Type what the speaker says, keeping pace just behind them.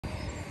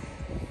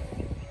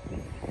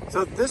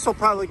So this will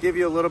probably give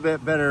you a little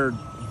bit better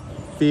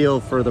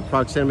feel for the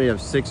proximity of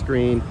 6th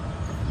green,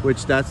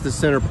 which that's the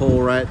center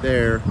pole right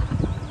there.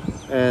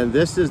 And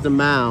this is the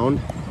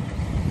mound.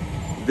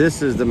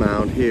 This is the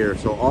mound here.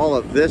 So all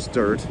of this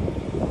dirt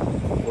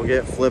will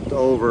get flipped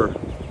over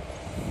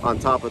on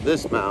top of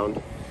this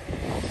mound.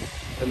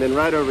 And then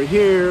right over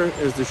here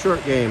is the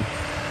short game.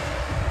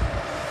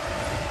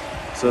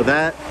 So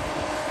that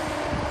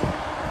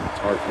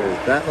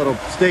little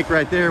stake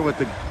right there with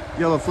the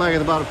yellow flag at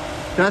the bottom,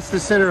 that's the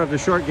center of the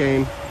short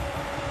game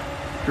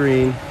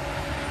green.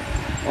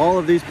 All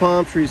of these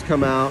palm trees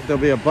come out.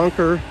 There'll be a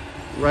bunker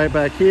right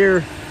back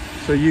here,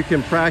 so you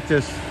can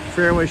practice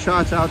fairway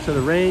shots out to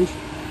the range,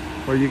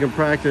 or you can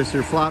practice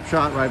your flop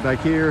shot right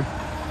back here.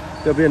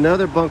 There'll be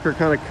another bunker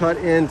kind of cut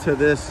into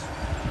this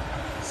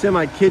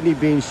semi-kidney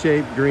bean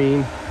shaped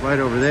green right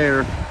over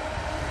there,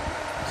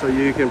 so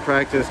you can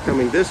practice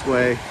coming this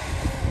way.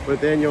 But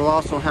then you'll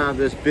also have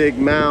this big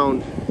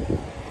mound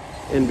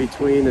in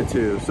between the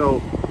two. So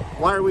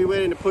why are we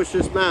waiting to push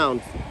this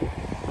mound?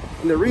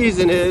 And the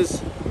reason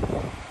is,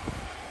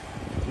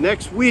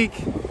 next week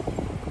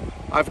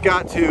I've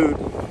got to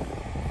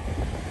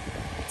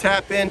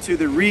tap into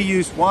the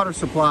reuse water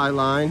supply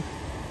line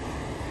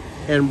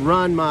and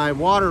run my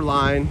water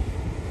line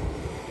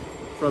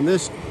from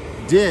this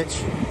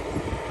ditch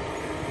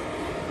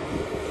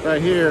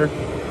right here.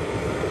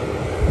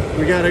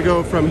 We got to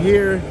go from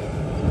here,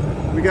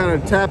 we got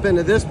to tap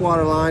into this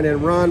water line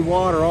and run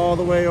water all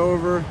the way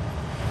over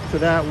to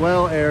that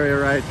well area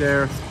right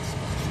there.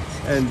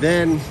 And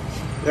then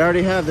they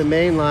already have the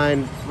main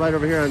line right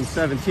over here on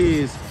 7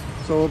 tees,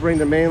 so we'll bring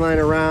the main line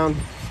around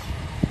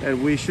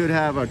and we should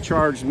have a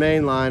charged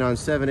main line on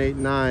 7, 8,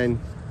 9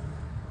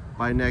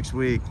 by next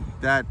week.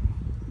 That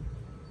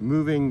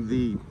moving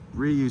the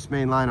reuse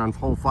main line on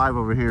hole 5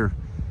 over here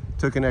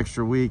took an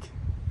extra week,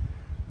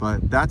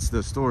 but that's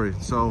the story.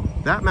 So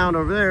that mound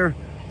over there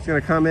is going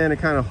to come in and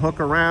kind of hook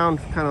around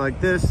kind of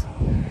like this,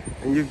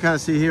 and you can kind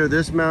of see here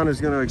this mound is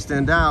going to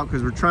extend out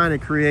because we're trying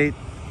to create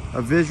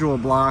a visual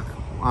block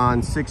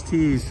on 6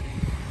 tees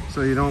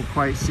so you don't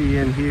quite see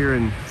in here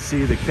and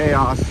see the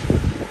chaos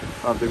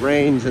of the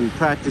range and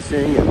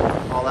practicing and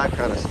all that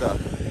kind of stuff.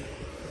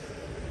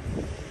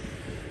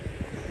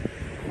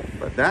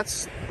 But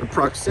that's the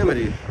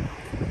proximity.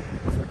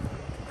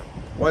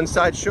 One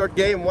side short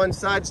game, one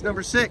side's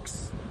number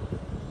 6.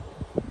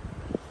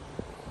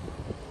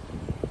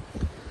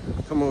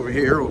 Come over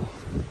here, we'll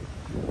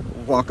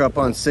walk up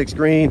on 6th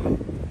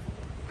green.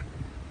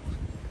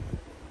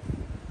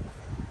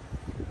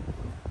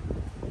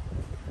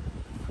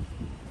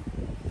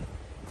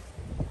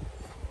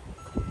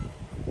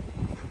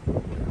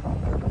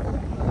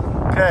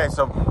 Okay,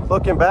 so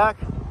looking back,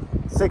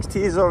 6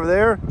 tees over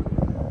there.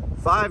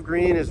 5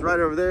 green is right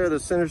over there, the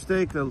center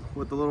stake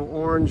with the little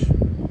orange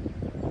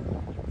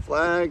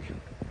flag.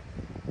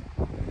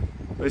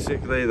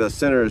 Basically, the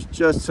center is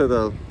just to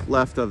the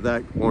left of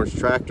that orange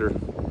tractor.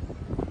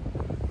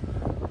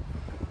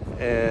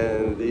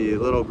 And the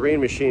little green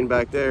machine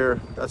back there,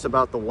 that's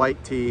about the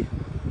white tee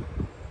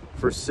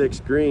for 6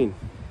 green.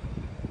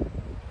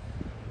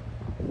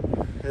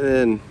 And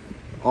then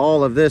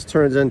all of this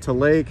turns into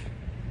lake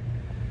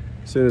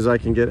as soon as I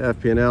can get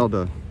FP&L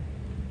to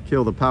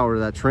kill the power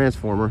of that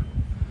transformer.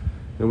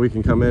 Then we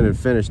can come in and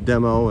finish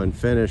demo and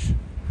finish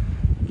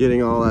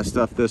getting all that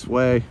stuff this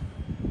way.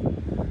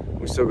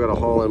 We still got to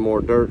haul in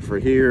more dirt for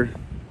here.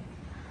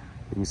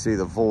 You can see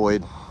the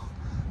void.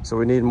 So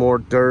we need more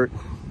dirt.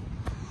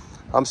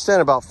 I'm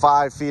standing about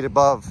 5 feet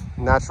above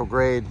natural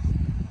grade.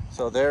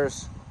 So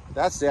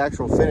that's the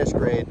actual finished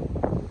grade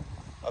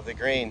of the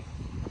green.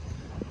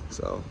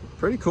 So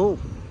pretty cool.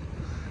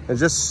 And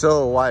just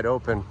so wide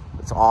open.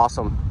 It's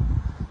awesome.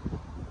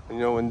 You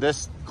know, when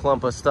this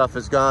clump of stuff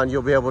is gone,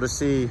 you'll be able to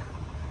see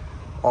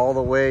all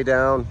the way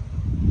down.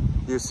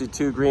 You see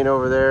 2 green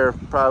over there,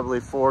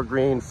 probably 4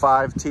 green,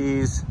 5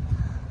 tees,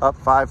 up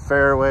 5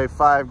 fairway,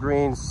 5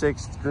 green,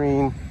 6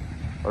 green,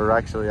 or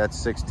actually that's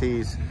 6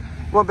 tees.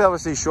 You won't be able to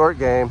see short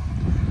game,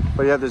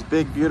 but you have this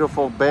big,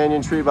 beautiful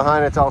banyan tree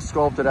behind it. It's all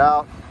sculpted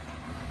out.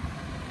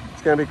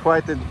 It's gonna be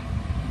quite the,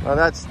 well,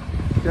 that's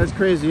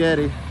Crazy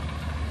Eddie.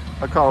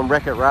 I call him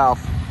Wreck-It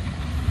Ralph.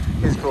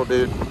 He's a cool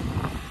dude.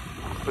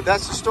 But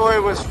that's the story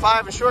with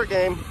 5 and short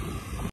game.